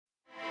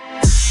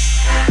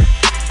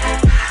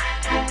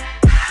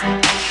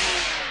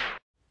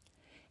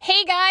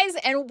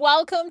and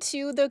welcome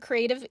to the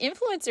Creative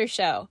Influencer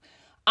Show.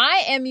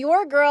 I am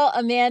your girl,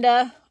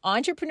 Amanda,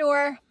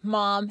 entrepreneur,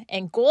 mom,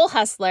 and goal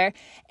hustler,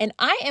 and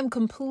I am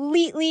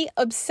completely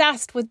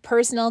obsessed with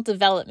personal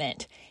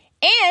development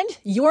and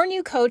your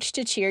new coach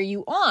to cheer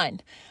you on.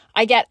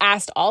 I get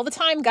asked all the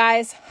time,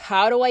 guys,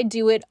 how do I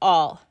do it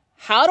all?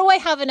 How do I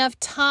have enough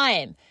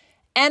time,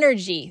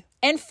 energy,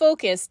 and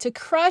focus to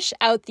crush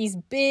out these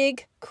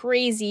big,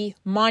 crazy,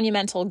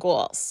 monumental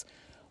goals?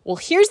 Well,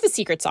 here's the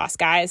secret sauce,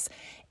 guys.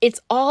 It's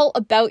all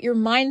about your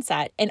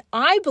mindset. And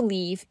I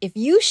believe if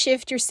you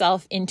shift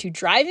yourself into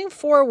driving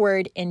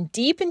forward in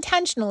deep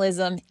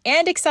intentionalism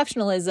and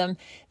exceptionalism,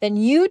 then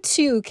you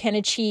too can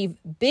achieve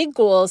big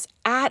goals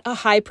at a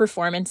high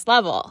performance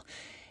level.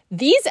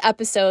 These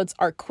episodes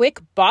are quick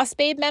boss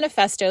babe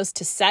manifestos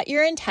to set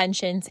your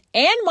intentions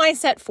and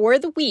mindset for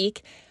the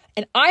week,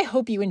 and I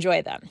hope you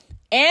enjoy them.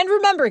 And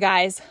remember,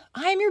 guys,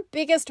 I'm your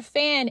biggest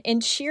fan in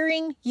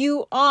cheering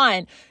you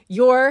on,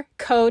 your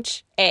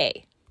Coach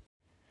A.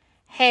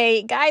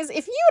 Hey, guys,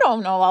 if you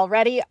don't know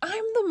already,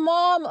 I'm the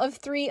mom of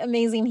 3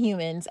 amazing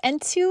humans,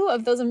 and 2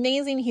 of those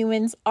amazing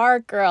humans are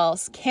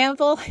girls,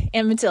 Campbell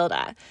and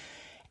Matilda.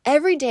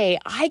 Every day,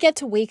 I get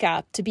to wake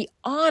up to be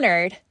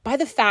honored by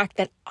the fact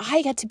that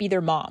I get to be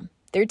their mom,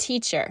 their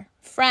teacher,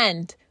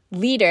 friend,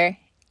 leader,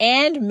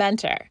 and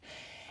mentor.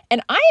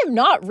 And I am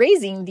not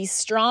raising these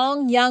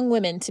strong young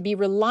women to be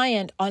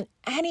reliant on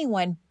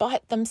anyone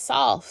but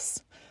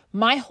themselves.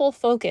 My whole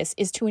focus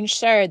is to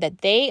ensure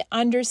that they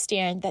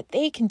understand that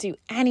they can do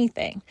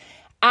anything,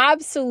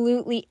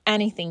 absolutely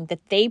anything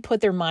that they put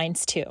their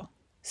minds to.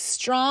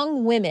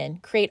 Strong women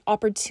create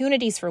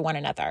opportunities for one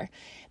another.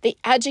 They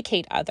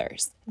educate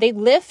others. They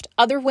lift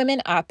other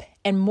women up.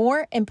 And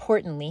more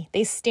importantly,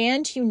 they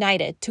stand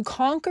united to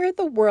conquer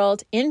the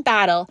world in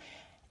battle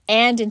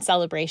and in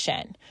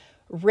celebration.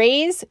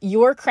 Raise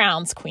your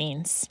crowns,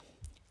 queens.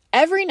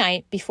 Every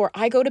night before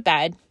I go to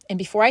bed and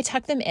before I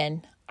tuck them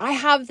in, I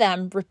have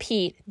them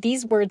repeat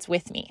these words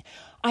with me.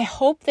 I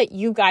hope that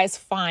you guys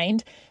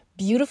find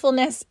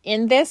beautifulness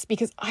in this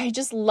because I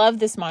just love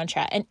this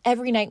mantra. And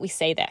every night we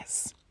say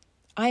this: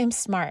 I am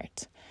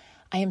smart.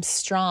 I am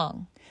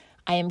strong.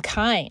 I am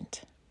kind.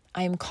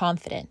 I am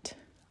confident.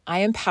 I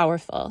am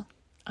powerful.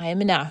 I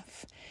am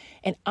enough.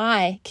 And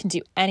I can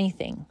do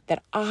anything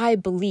that I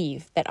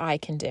believe that I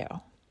can do.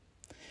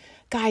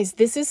 Guys,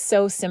 this is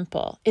so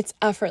simple. It's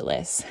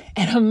effortless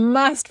and a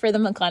must for the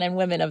McLennan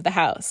women of the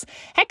house.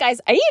 Heck,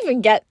 guys, I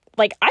even get,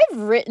 I've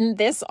written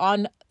this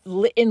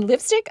in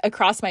lipstick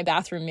across my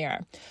bathroom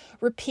mirror.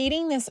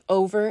 Repeating this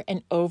over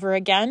and over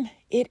again,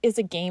 it is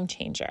a game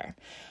changer.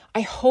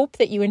 I hope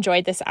that you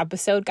enjoyed this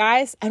episode,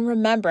 guys. And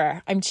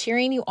remember, I'm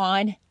cheering you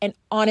on. And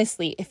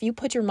honestly, if you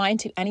put your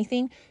mind to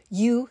anything,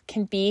 you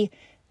can be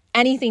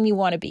anything you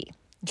want to be.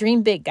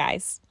 Dream big,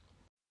 guys.